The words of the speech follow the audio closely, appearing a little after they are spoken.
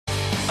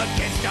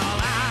against all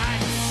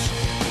odds.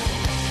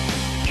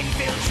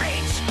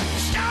 Infiltrate,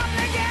 storm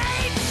the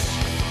gates.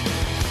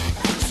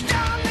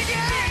 Storm the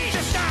gates.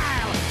 Ninja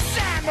style,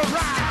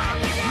 samurai,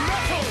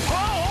 metal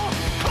pole,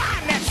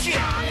 climb that shit.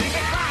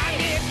 Climb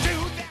into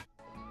that.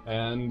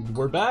 And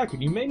we're back,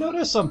 and you may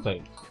notice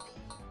something.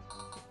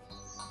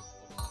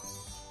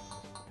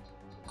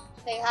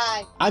 Say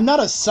hi. I'm not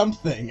a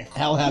something,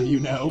 I'll have you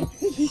know.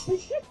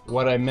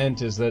 What I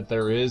meant is that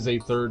there is a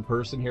third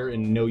person here,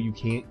 and no, you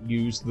can't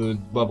use the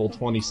level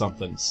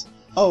 20-somethings.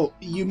 Oh,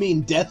 you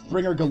mean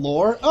Deathbringer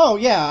Galore? Oh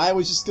yeah, I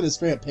was just gonna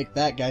straight up pick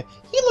that guy.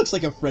 He looks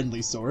like a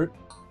friendly sort.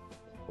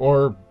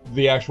 Or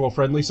the actual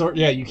friendly sort.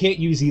 Yeah, you can't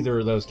use either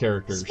of those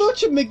characters.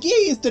 Smooch and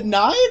McGee is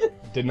denied?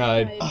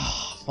 Denied.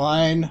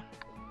 Fine.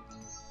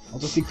 I'll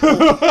just be cool.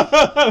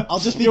 I'll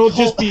just be You'll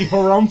cool. just be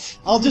harumph.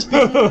 I'll just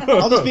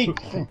be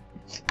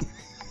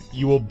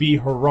You will be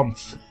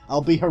harumph.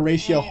 I'll be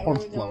Horatio Alright, where are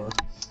we Hornflower.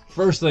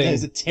 First thing. That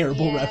is a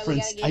terrible Yeah, we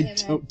reference. gotta I get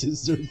him don't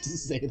deserve to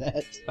say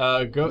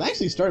that. Go. I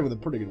actually started with a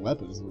pretty good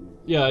weapon.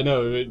 Yeah, I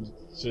know.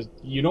 It's just,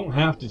 you don't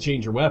have to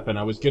change your weapon.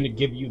 I was going to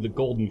give you the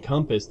golden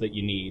compass that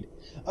you need.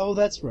 Oh,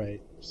 that's right.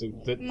 So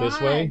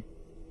this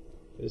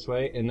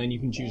way, and then you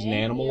can choose an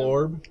animal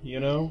orb.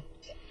 You know.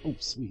 Oh,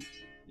 sweet.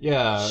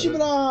 Yeah.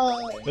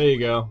 Shibata! There you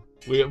go.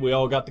 We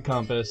all got the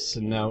compass,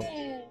 and now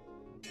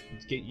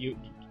let's get you.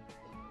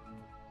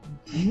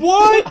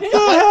 What the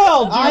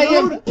hell, dude? I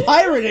am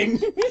pirating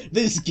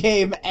this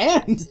game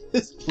and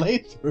this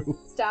playthrough.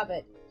 Stop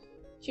it.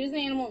 Choose an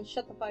animal and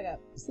shut the fuck up.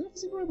 Is that a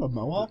zebra of a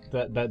mohawk?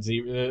 That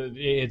zebra.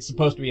 It's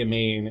supposed to be a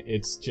mane.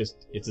 It's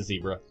a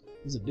zebra.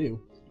 What does it do?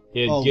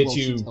 It Oh, gets well,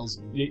 she you. tells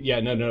me. Yeah,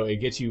 no. It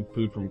gets you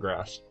food from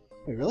grass.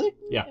 Wait, really?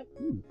 Yeah.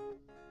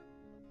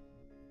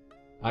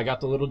 I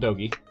got the little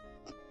doggy.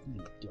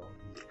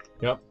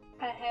 Yep.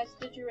 I has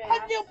the giraffe.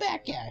 I feel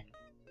bad guy.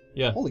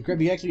 Yeah. Holy crap!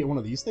 You actually get one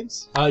of these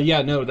things?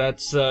 Yeah, no,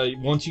 that's,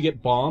 once you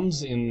get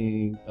bombs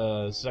in,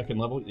 second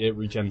level, it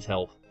regens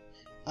health.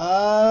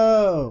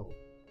 Oh.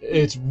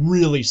 It's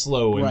really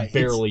slow and Right.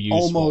 barely it's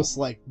useful. almost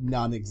like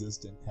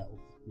non-existent health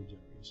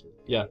regeneration.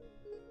 Yeah.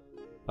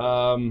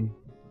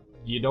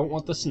 You don't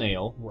want the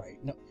snail. Right.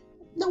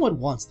 No one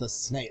wants the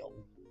snail.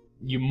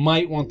 You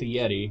might want the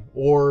yeti,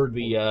 or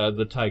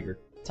the tiger.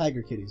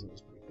 Tiger Kitty's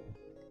always pretty cool.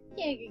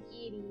 Yeah, good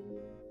kitty.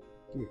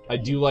 I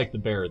do like the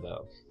bear,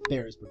 though.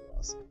 Bear is pretty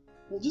awesome.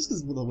 Well, just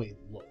because of the way it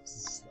looks.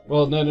 It's like,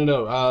 Well,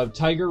 no.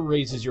 Tiger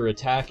raises your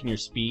attack and your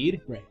speed.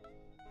 right.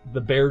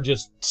 The bear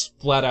just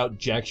flat out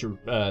jacks your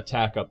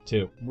attack up,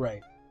 too.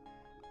 Right.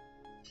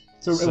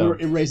 So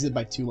it raises it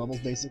by 2 levels,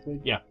 basically?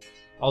 Yeah.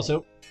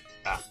 Also...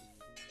 I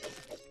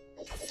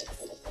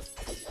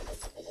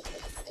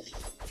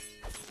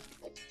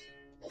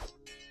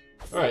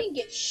Alright. didn't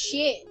get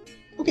shit.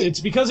 Okay, it's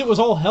because it was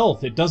all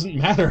health. It doesn't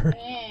matter.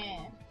 Eh.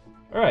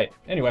 Alright,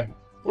 anyway.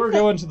 We're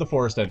going to the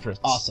forest entrance.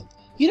 Awesome.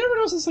 You never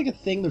notice it's like a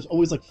thing? There's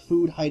always like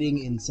food hiding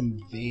in some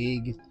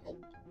vague...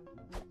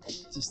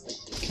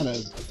 Just kind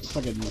of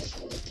fucking...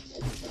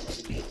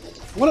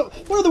 What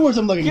are the words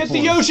I'm looking Get for? the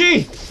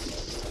Yoshi!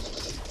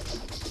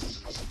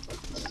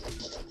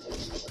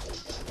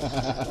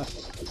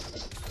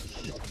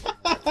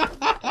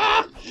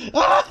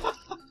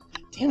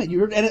 Damn it,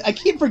 and I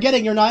keep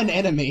forgetting you're not an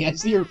enemy. I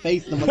see your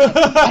face and I'm like,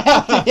 I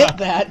have to hit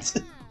that.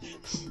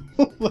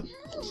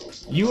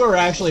 You are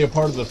actually a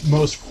part of the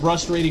most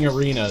frustrating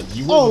arena.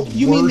 You were Oh, the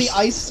you mean the worst-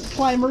 ice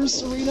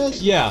climbers arena?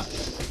 Yeah.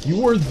 You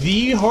were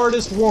the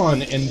hardest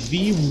one and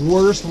the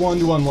worst one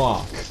to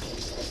unlock.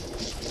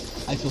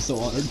 I feel so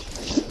honored.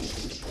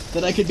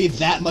 That I could be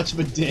that much of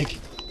a dick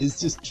is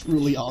just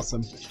truly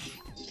awesome.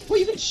 Well,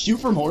 you can shoot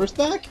from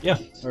horseback? Yeah.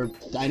 Or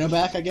dino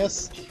back, I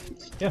guess?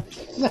 Yeah.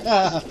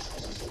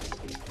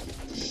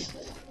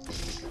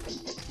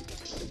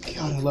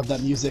 God, I love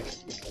that music.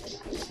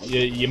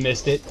 You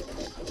missed it.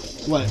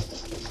 What?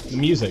 The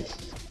music.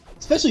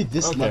 Especially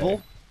this Okay.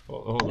 level.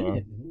 Hold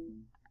on.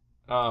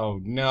 Oh,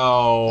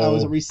 no. Oh,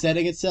 is it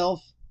resetting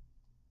itself?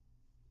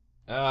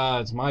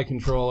 It's my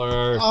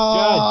controller. Oh,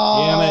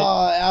 God damn it.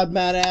 Out,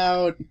 man,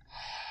 out.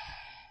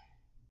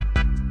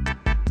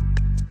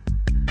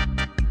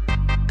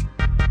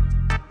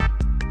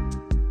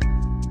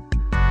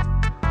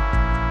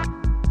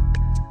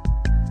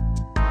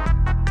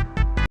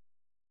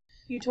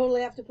 You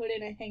totally have to put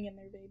in a hang in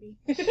there, baby.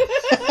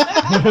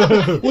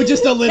 With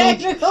just a little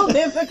Technical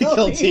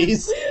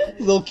difficulties. difficulties.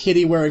 Little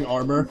kitty wearing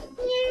armor.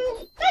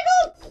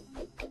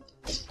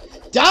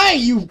 Die,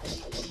 you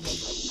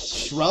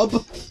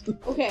shrub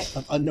Okay,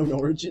 of unknown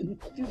origin.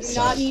 you do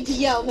not need to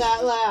yell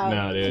that loud.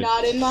 No, dude.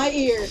 Not in my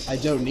ear. I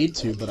don't need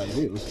to, but I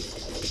do.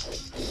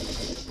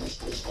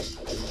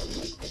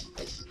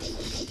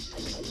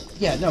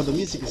 Yeah, no, the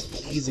music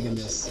is amazing in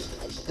this.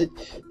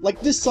 Like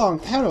this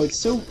song, I don't know, it's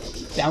so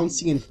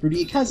bouncy and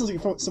fruity. It kind of sounds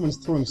like someone's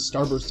throwing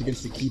Starburst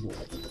against the keyboard.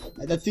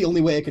 That's the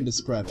only way I can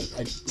describe it.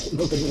 I don't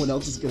know if anyone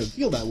else is going to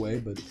feel that way,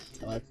 but that's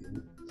how I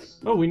feel.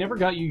 Oh, we never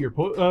got you your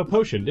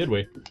potion, did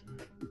we?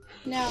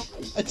 No.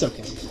 It's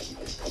okay.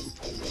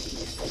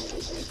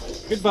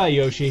 Goodbye,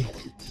 Yoshi.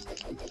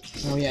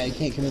 Oh yeah, you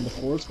can't come in the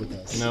forest with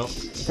us. No.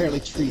 Apparently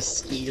trees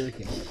scare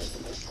him.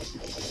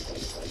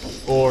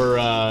 Or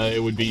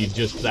it would be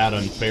just that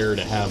unfair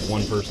to have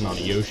one person on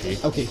a Yoshi.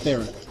 Okay,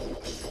 fair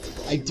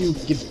enough. I do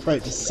give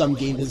credit to some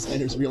game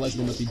designers realizing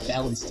there must be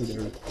balance to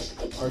their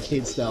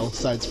arcade-style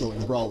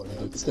side-scrolling brawler,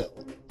 but still.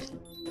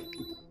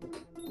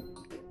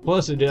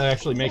 Plus, it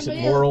actually makes it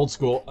more old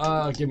school.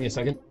 Give me a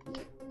second.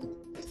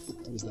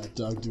 What is that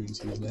dog doing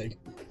to his leg?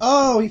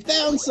 Oh, he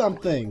found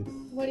something!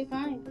 What do you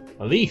find?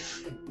 A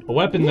leaf. A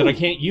weapon that I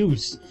can't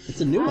use.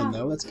 It's a new one,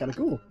 though. That's kind of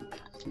cool.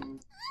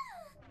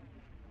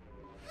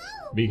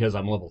 Because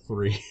I'm level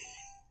 3.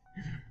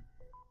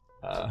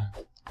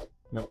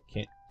 Nope,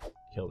 can't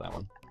kill that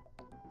one.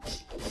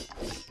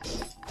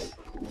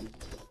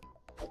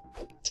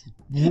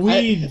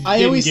 We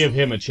didn't give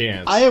him a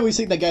chance. I always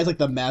think that guy's like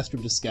the master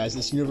of disguise in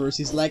this universe.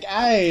 He's like,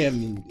 I am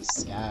in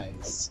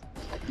disguise.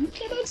 You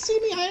cannot see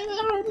me, I am a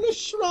harmless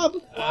shrub.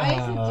 Why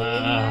is it doing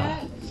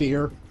that?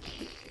 Fear.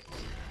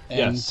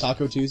 And Yes.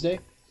 Taco Tuesday?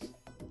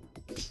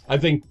 I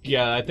think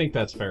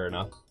that's fair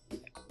enough.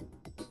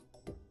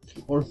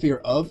 Or fear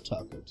of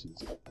Taco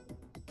Tuesday.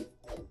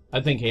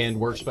 I think hand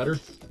works better.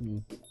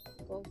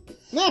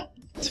 Nah.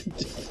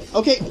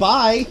 Okay,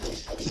 bye.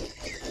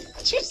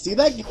 Did you see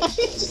that guy?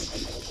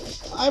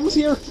 I was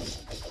here.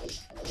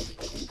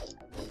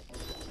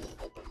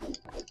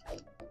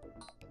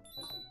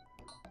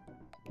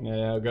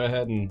 Yeah, go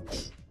ahead and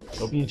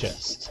open the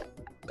chest.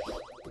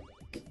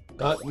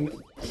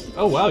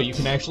 Oh wow, you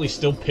can actually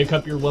still pick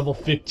up your level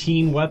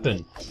 15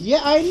 weapon. Yeah,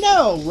 I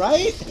know,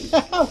 right?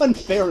 How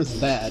unfair is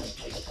that?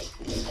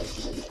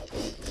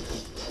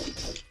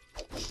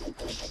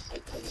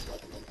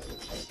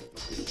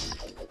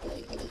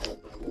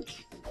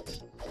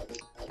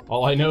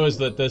 All I know is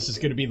that this is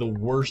going to be the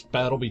worst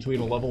battle between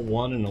a level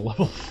 1 and a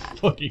level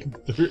fucking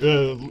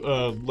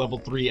level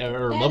 3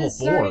 or That level is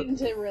 4. starting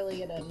to really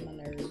get on my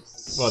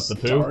nerves. What, the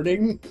poo?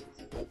 Starting?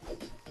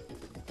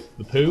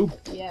 The poo?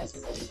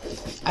 Yes.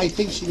 I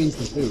think she means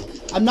the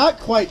poo. I'm not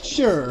quite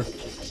sure.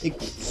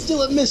 It's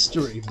still a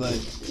mystery, but...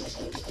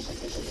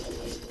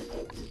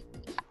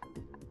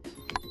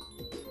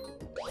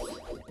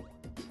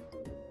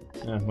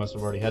 Must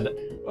have already had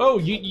that. Oh,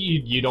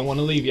 you don't want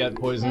to leave yet,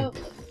 Poison. Oh.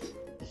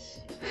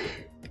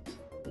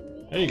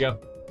 There you go.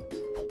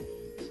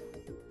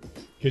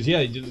 Because,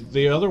 yeah,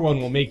 the other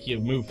one will make you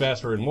move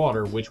faster in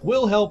water, which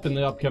will help in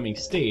the upcoming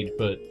stage,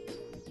 but...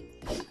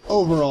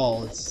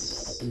 Overall,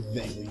 it's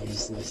vaguely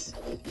useless.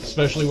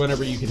 Especially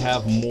whenever you can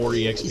have more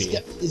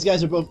EXP. These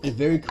guys are both a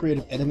very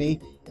creative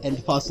enemy,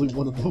 and possibly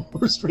one of the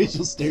worst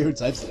racial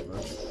stereotypes ever.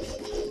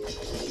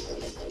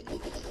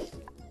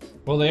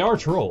 Well, they are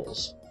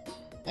trolls.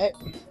 I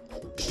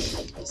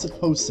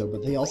suppose so,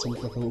 but they also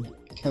look like a little...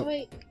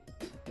 Wait.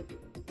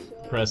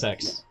 Press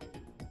X.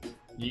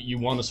 You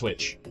want to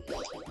switch.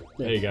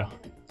 There you go.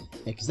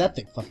 Yeah, because that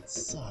thing fucking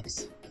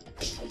sucks.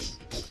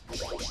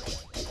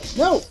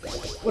 No!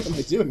 What am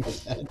I doing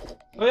with that?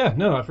 Oh yeah,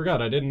 no, I forgot.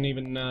 I didn't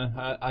even,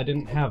 I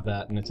didn't have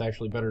that, and it's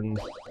actually better than...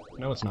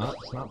 No, it's not.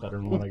 It's not better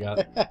than what I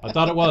got. I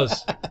thought it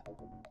was.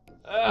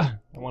 I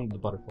wanted the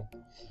butterfly.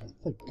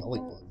 Like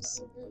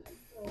gollybugs.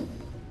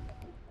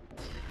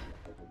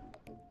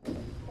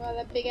 Wow,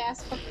 that big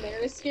ass fucking bear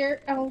is scared.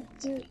 Oh,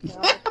 dude.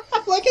 No.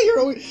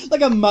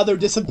 Like a mother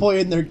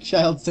disappointed in their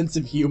child's sense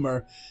of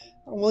humor.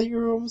 Well, you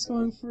were almost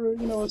going for,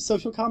 you know, a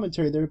social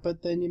commentary there,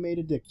 but then you made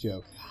a dick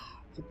joke.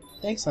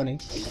 Thanks, honey.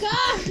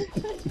 God!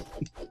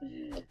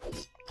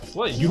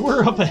 What, you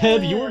were up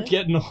ahead? You were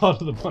getting a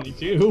lot of the money,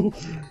 too.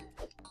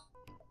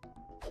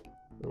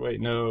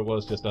 Wait, no, it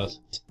was just us.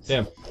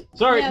 Damn.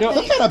 Sorry, Yeah, no.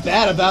 What's kind of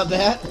bad about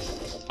that?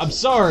 I'm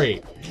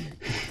sorry.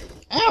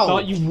 Ow! I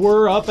thought you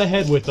were up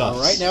ahead with us.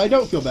 Alright, now I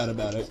don't feel bad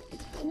about it.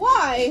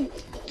 Why?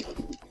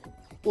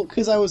 Well,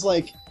 because I was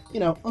like, you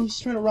know, oh, he's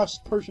trying to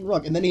rush Persian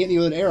rug, and then he hit me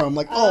with an arrow. I'm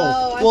like, I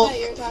well... thought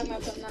you were talking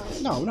about something else.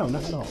 No,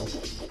 not at all.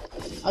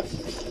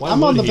 Why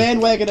I'm on would the he?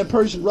 bandwagon of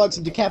Persian rugs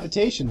and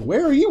decapitation.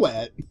 Where are you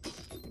at?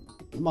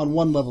 I'm on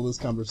one level of this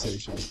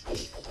conversation.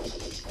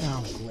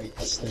 Oh, great,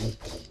 this thing.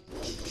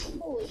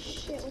 Holy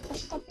shit, what the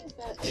fuck is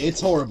that? It's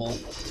horrible.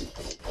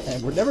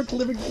 And we're never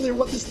clear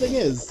what this thing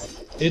is.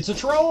 It's a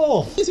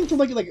troll! These things are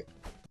like... For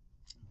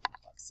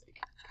fuck's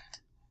sake.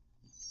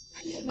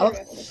 There we go.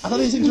 I thought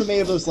these things were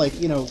made of those, like,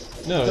 you know,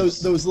 No,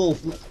 those little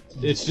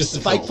it's just a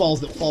spike troll.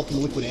 balls that fall from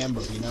the liquid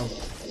amber, you know?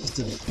 Just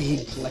a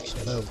big collection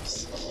of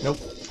those. Nope.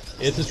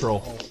 It's a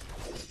troll.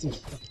 Seems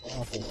fucking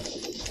awful.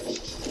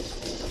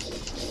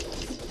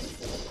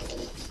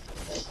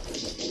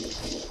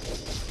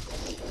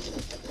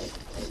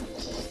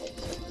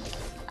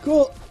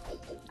 Cool.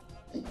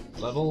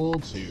 Level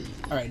 2.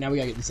 Alright, now we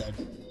gotta get inside.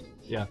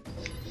 Yeah.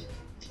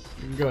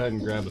 You can go ahead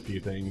and grab a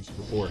few things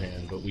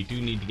beforehand, but we do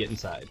need to get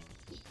inside.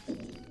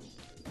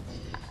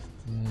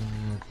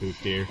 Poop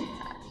deer.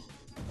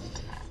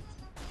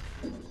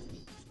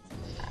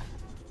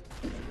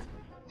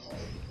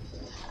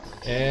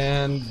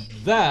 And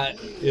that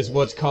is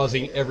what's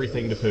causing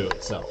everything to poo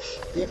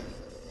itself. Yep.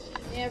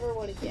 Never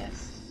would have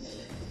guessed.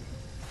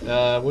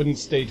 Wouldn't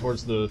stay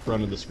towards the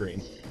front of the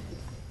screen.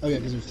 Oh yeah,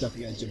 because there's stuff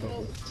you gotta jump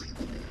over.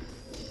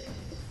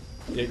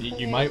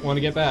 You might want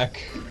to get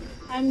back.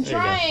 I'm There you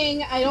go.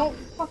 trying. I don't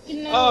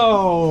fucking know.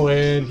 Oh,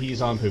 and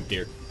he's on poop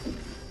deer.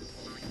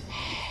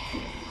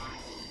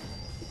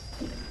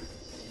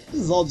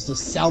 This is all just a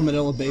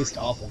salmonella-based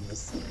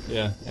awfulness.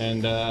 Yeah,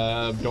 and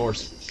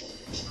doors.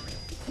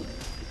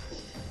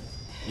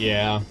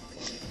 Yeah.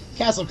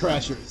 Castle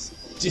Crashers.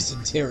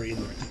 Dysentery in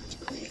the 5th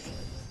degree.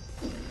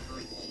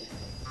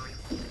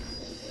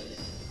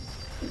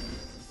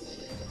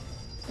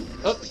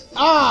 Oh.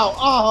 Ow!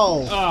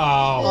 Oh!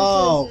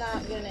 Oh. This is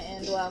not gonna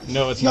end well.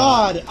 No, it's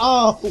God! not.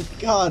 Oh,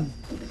 God!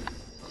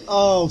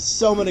 Oh,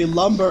 so many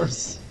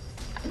lumbers.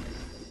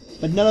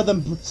 But none of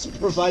them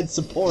provide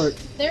support.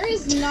 There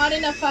is not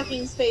enough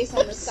fucking space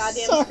on this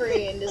goddamn Sorry.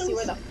 screen to see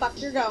where the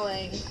fuck you're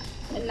going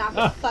and not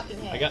get fucking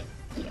hit. I got.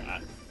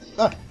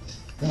 Ah!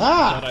 I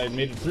thought I had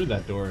made it through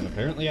that door, and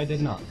apparently I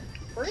did not.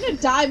 We're gonna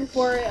die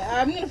before.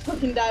 I'm gonna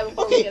fucking die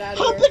before we Okay, get out of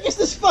how here. big is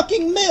this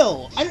fucking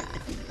mill?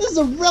 This is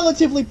a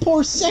relatively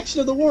poor section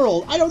of the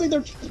world. I don't think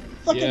they're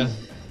fucking... Yeah.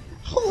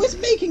 Who is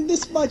making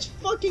this much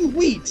fucking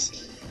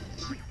wheat?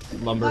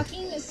 Lumber.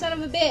 Fucking son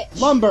of a bitch.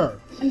 Lumber.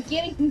 I'm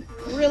getting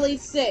really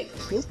sick.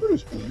 Let's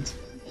produce wheat.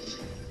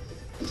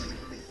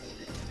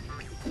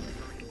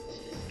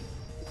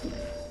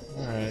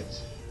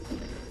 Alright.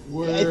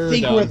 I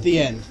think we're at the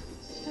end.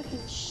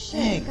 Fucking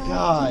shit. Thank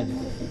God.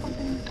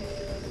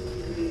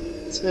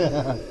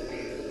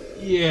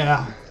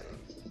 Yeah.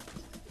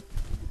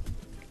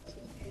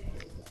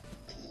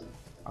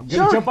 I'm gonna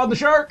Shark! jump on the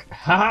shark!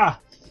 Haha!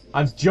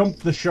 I've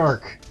jumped the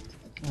shark.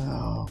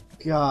 Oh,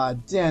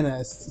 God,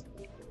 Dennis.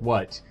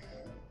 What?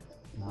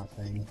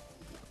 Nothing.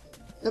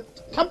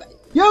 Come back.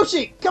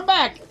 Yoshi, come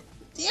back!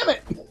 Damn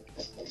it!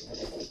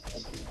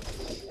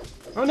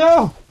 Oh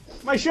no!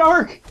 My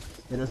shark!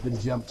 It has been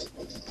jumped.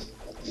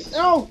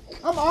 No,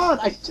 come on!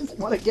 I just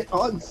want to get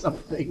on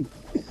something.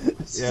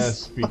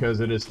 Yes, because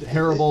it is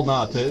terrible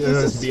not to,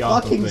 This to be is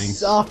off of fucking things.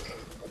 suck.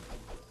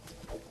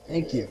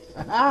 Thank you.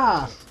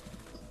 Ah.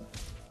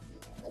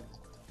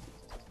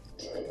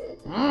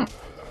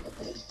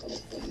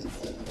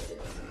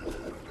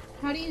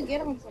 How do you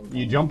get on something?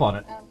 You jump on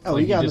it. Oh,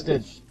 like you got just the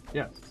did. fish.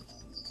 Yeah.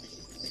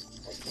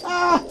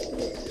 Ah!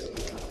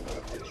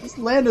 This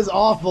land is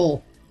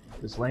awful.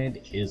 This land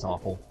is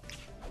awful.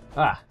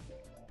 Ah.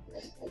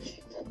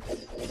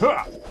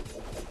 Huh.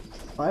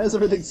 Why is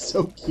everything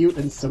so cute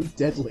and so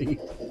deadly?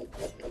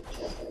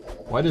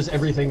 Why does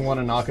everything want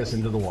to knock us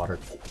into the water?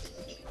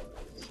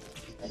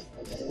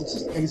 It's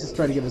just, I guess it's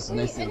trying to give us a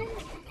nice little...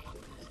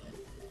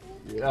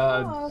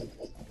 Oh,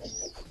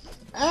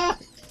 Ah!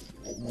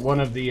 One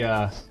of the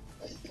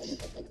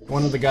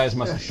guys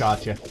must have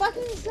shot you.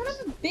 fucking son of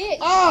a bitch!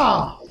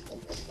 Ah!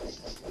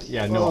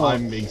 Yeah, no, Oh.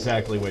 I'm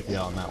exactly with you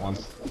on that one.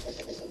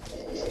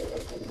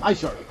 Hi,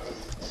 shark.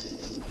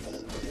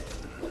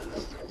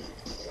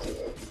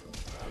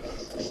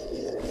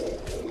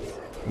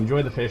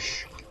 Enjoy the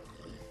fish.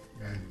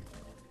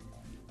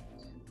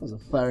 As a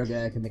fire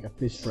guy, I can make a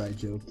fish fry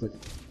joke, but...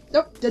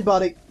 Nope, dead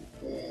body.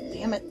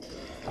 Damn it.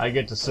 I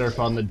get to surf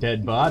on the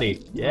dead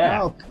body.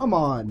 Yeah. Oh, come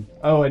on.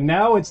 Oh, and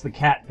now it's the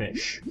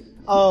catfish.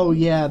 Oh,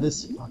 yeah,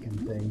 this fucking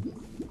thing.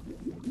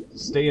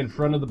 Stay in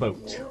front of the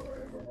boat.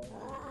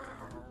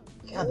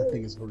 God, that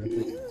thing is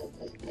horrific.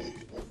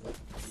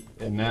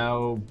 And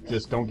now,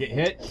 just don't get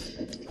hit.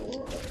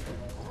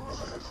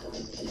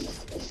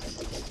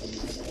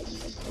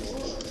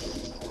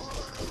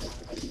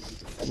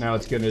 Now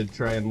it's gonna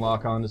try and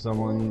lock onto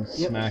someone,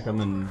 Yep. smack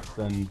them, and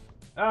then...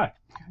 Ah!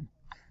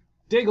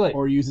 Diglett!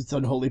 Or use its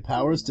unholy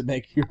powers to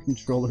make your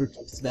controller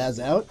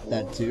spaz out.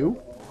 That too.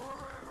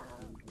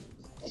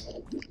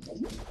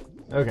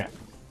 Okay.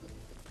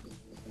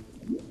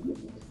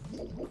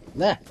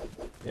 Nah.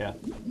 Yeah.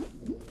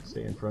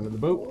 Stay in front of the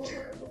boat.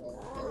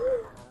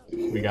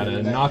 We gotta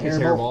Get that knock his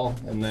hairball.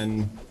 hairball, and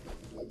then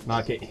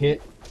not get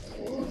hit.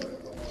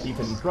 Keep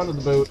it in front of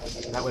the boat.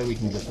 That way we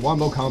can just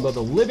wombo combo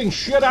the living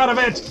shit out of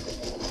it!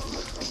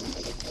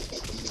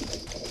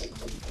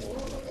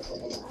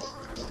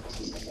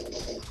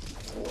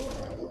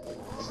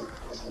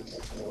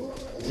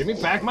 Give me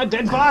back my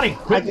dead body!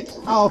 Quick!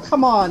 Oh,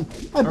 come on.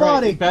 My All right,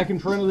 body. back in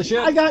front of the ship.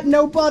 I got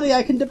nobody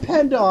I can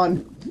depend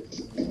on.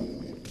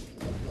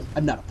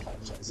 I'm not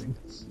apologizing.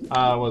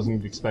 I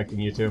wasn't expecting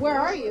you to. Where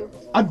are you?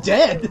 I'm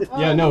dead.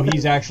 Yeah, no,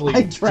 he's actually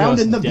I drowned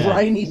just in the dead.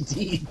 briny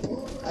deep.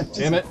 I'm just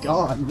Damn it.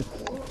 gone.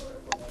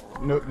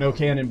 No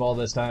cannonball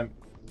this time.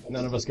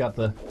 None of us got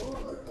the...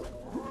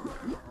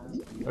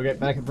 Okay,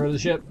 back in front of the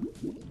ship.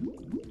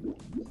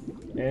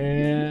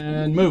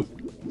 And move.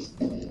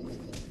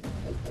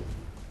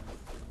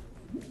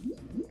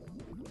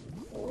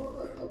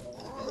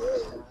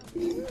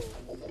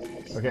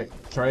 Okay,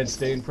 try and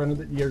stay in front of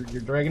the... You're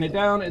dragging it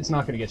down, it's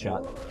not going to get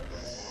shot.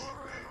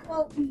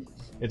 Well,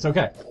 It's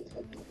okay.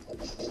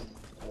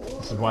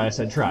 This is why I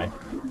said try.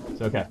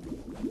 It's okay.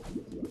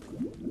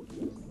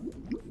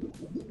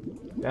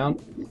 Down.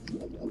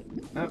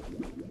 Up.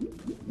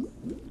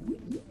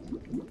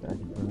 Back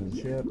in front of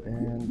the ship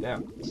and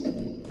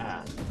down.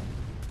 Ah.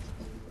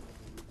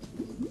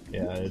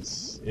 Yeah,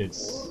 it's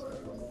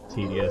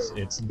tedious.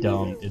 It's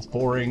dumb. It's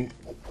boring.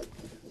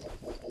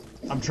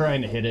 I'm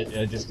trying to hit it,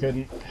 I just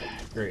couldn't.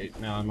 Great,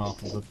 now I'm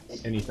off of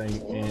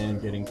anything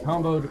and getting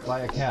comboed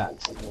by a cat.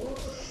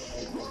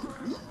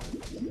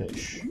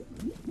 Fish.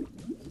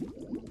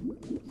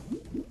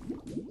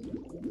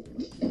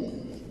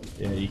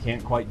 Yeah, you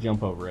can't quite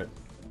jump over it.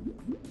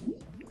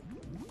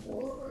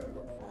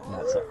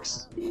 That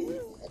sucks.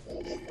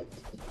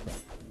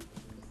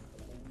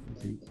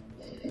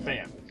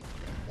 Bam.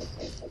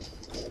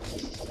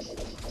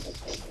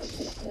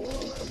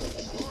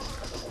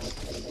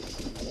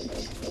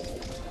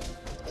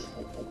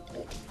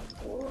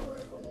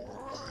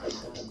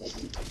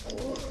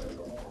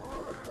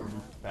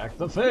 Back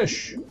the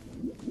fish.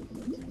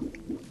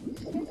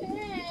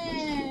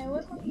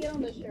 What will you get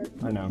on this shirt?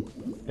 I know.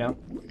 Down.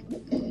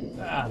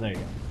 Ah, there you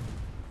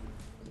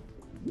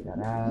go. Got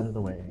out of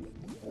the way.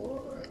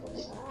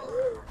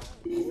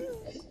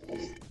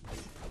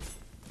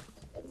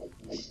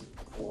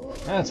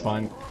 That's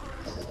fine.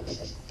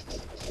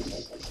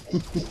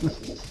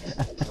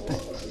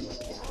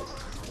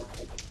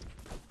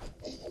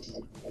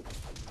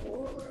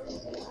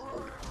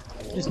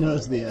 Just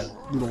notice the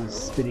little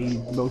spinny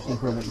motion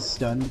for when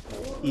stunned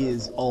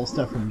is all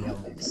stuff from Meow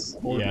Mix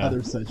or Yeah.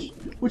 other such.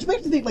 Which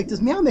makes me think, like, does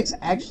Meow Mix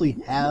actually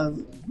have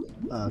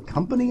a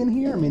company in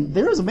here? I mean,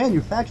 there is a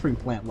manufacturing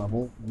plant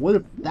level. What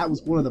if that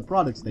was one of the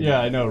products they Yeah,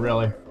 made? I know,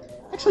 really.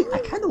 Actually, I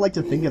kind of like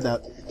to think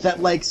about that,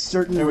 like,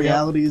 certain There we go.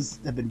 realities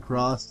have been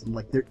crossed, and,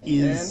 like, there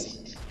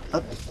is...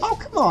 oh,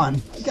 come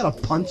on! You gotta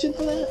punch it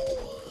for that?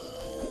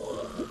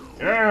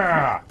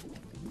 Yeah!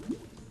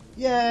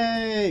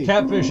 Yay!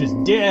 Catfish is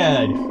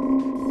dead!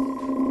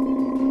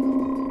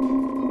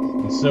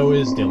 And so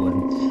is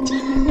Dylan.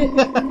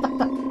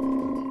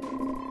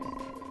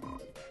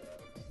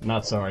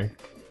 Not sorry.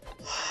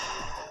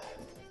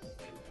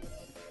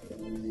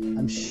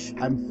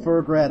 I'm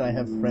fur glad I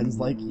have friends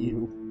like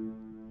you.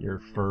 You're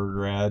fur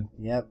grad.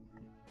 Yep,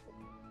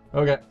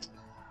 Okay.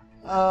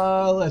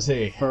 Let's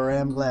see. fur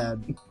am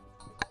glad.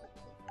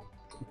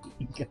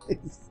 You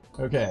guys.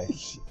 Okay.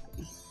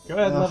 Go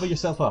ahead and level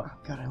yourself up. Oh,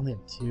 God, I only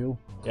have 2.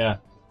 Yeah.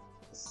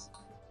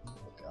 Oh,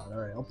 God,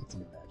 alright, I'll put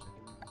some in magic.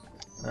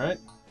 Alright.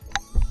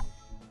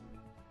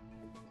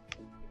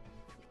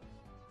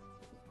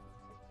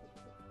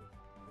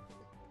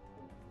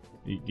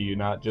 Do you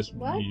not just...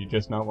 What? Do you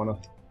just not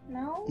want to...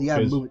 No? You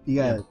gotta 'Cause- move it. You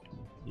gotta.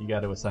 You got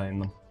to assign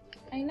them.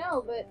 I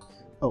know, but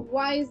Oh.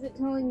 why is it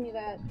telling me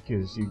that?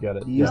 Because you got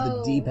to... You use No.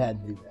 the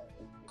D-pad to do that.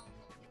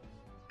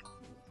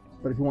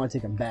 But if you want to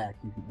take them back,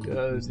 you can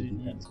use the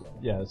D-pad as well.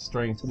 Yeah,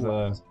 strength,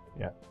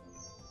 yeah.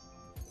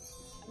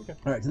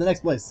 Alright, to the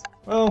next place.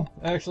 Well,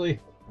 actually,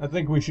 I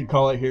think we should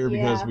call it here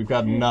because Yeah. we've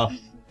got enough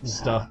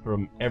stuff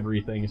from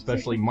everything,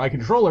 especially my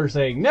controller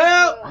saying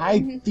no!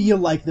 I feel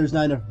like there's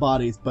not enough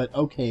bodies, but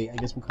okay, I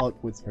guess we'll call it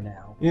quits for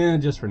now. Yeah,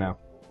 just for now.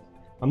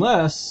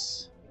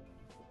 Unless...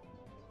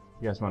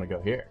 you guys want to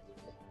go here.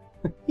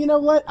 You know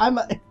what?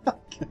 No.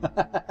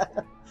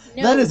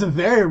 That is a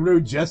very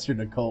rude gesture,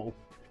 Nicole.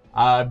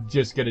 I'm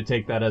just gonna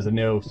take that as a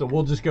no, so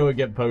we'll just go and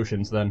get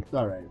potions then.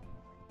 Alright.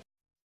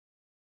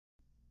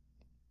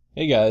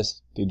 Hey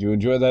guys, did you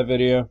enjoy that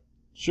video?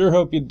 Sure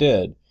hope you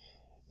did.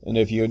 And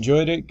if you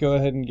enjoyed it, go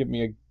ahead and give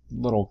me a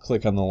little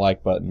click on the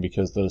like button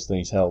because those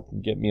things help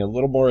get me a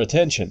little more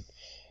attention.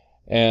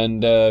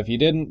 And if you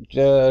didn't,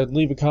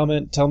 leave a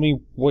comment, tell me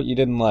what you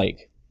didn't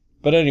like.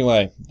 But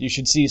anyway, you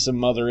should see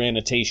some other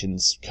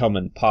annotations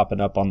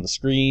popping up on the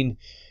screen.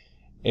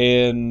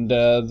 And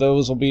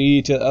those will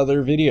be to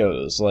other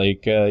videos,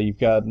 like you've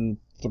gotten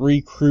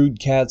 3 Crude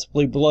Cats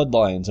Play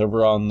Bloodlines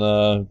over on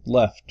the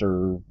left,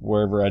 or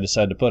wherever I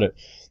decide to put it.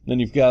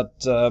 Then you've got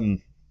 2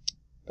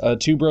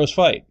 Bros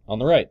Fight on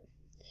the right.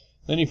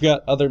 Then you've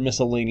got other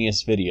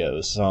miscellaneous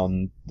videos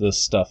on the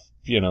stuff,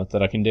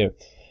 that I can do.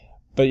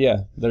 But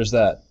yeah, there's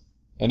that.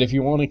 And if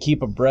you want to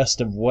keep abreast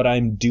of what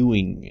I'm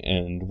doing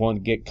and want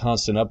to get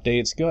constant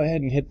updates, go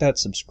ahead and hit that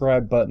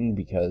subscribe button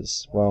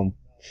because, well,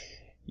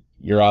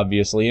 you're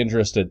obviously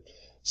interested.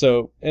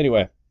 So,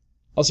 anyway,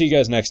 I'll see you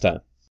guys next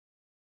time.